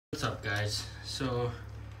What's up, guys? So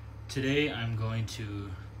today I'm going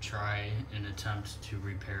to try and attempt to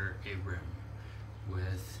repair a rim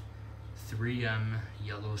with 3M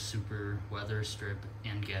Yellow Super weather strip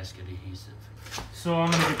and gasket adhesive. So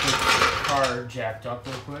I'm gonna get the car jacked up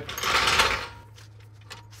real quick.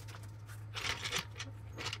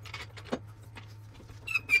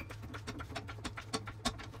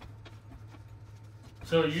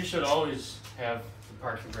 So you should always have the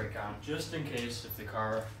parking brake on, just in case if the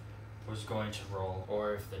car was going to roll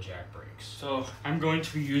or if the jack breaks. So I'm going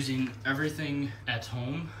to be using everything at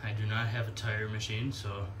home. I do not have a tire machine,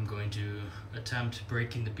 so I'm going to attempt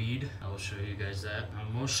breaking the bead. I will show you guys that.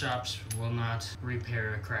 Most shops will not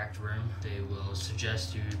repair a cracked rim. They will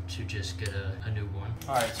suggest you to just get a new one.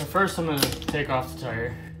 All right, so first I'm gonna take off the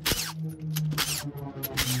tire.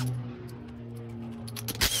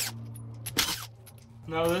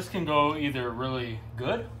 Now this can go either really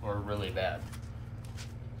good or really bad.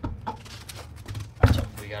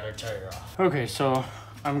 We got our tire off. Okay, so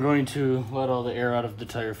I'm going to let all the air out of the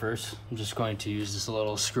tire first. I'm just going to use this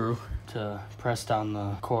little screw to press down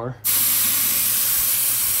the core.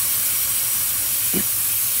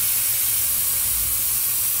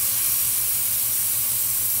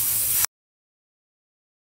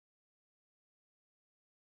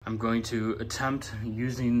 I'm going to attempt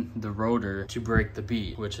using the rotor to break the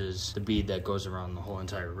bead, which is the bead that goes around the whole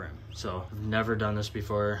entire rim. So I've never done this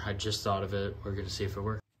before. I just thought of it. We're gonna see if it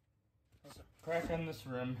works. So, crack on this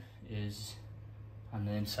rim is on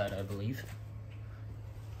the inside, I believe.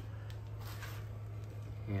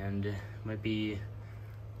 And it might be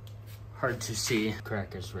hard to see.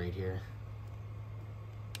 Crack is right here.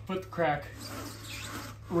 Put the crack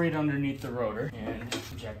right underneath the rotor and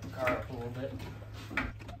jack the car up a little bit.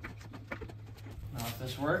 Now if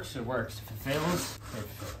this works, it works. If it fails, it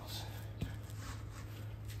fails.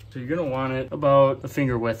 So you're gonna want it about a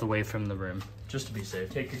finger width away from the rim, just to be safe.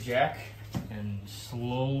 Take your jack and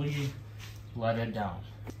slowly let it down.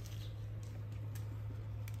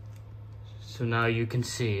 So now you can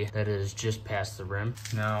see that it is just past the rim.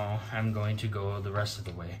 Now I'm going to go the rest of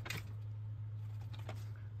the way.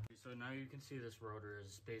 So now you can see this rotor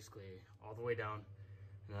is basically all the way down.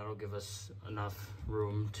 And that'll give us enough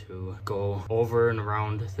room to go over and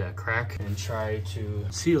around that crack and try to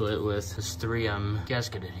seal it with this 3M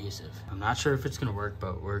gasket adhesive. I'm not sure if it's gonna work,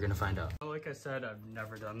 but we're gonna find out. Like I said, I've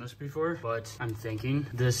never done this before, but I'm thinking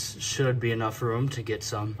this should be enough room to get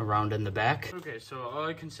some around in the back. Okay, so all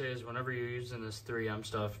I can say is whenever you're using this 3M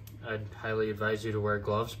stuff, I'd highly advise you to wear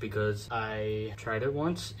gloves because I tried it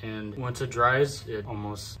once, and once it dries, it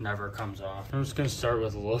almost never comes off. I'm just gonna start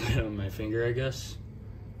with a little bit on my finger, I guess.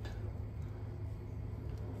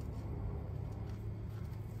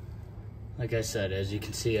 Like I said, as you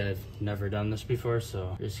can see, I've never done this before,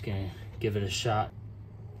 so I'm just gonna give it a shot.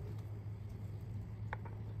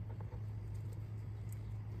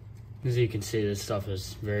 As you can see, this stuff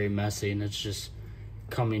is very messy and it's just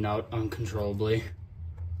coming out uncontrollably.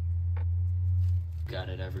 Got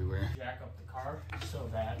it everywhere. Jack up the car so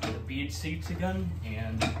that the bead seats again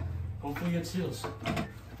and hopefully it seals.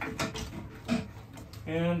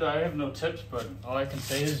 And I have no tips, but all I can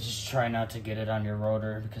say is just try not to get it on your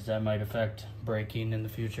rotor because that might affect braking in the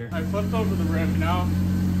future. I flipped over the rim now.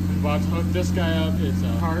 I'm about to hook this guy up. It's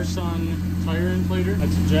a Carson tire inflator.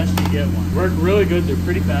 I'd suggest you get one. Work really good, they're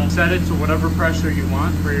pretty fast. Set it to whatever pressure you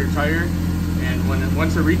want for your tire. And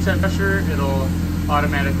once it reaches that pressure, it'll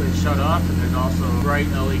automatically shut off. And there's also a bright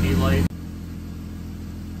LED light.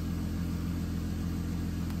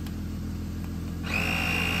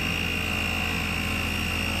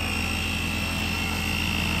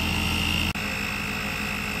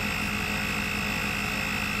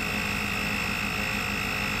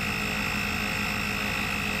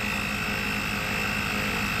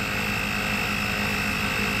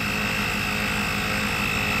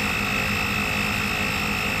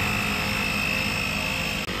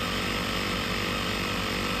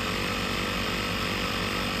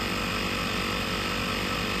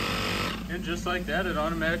 And just like that, it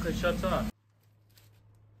automatically shuts off.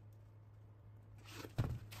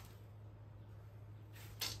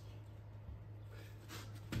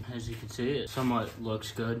 As you can see, it somewhat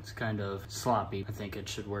looks good. It's kind of sloppy. I think it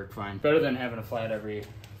should work fine. Better than having a flat every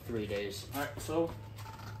 3 days. All right, so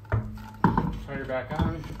tire back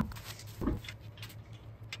on.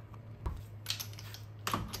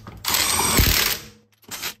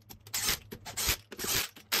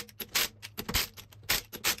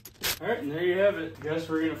 Alright, and there you have it. Guess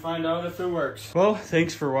we're gonna find out if it works. Well,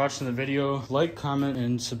 thanks for watching the video. Like, comment,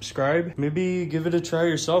 and subscribe. Maybe give it a try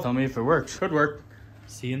yourself. Tell me if it works. Could work.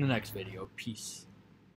 See you in the next video. Peace.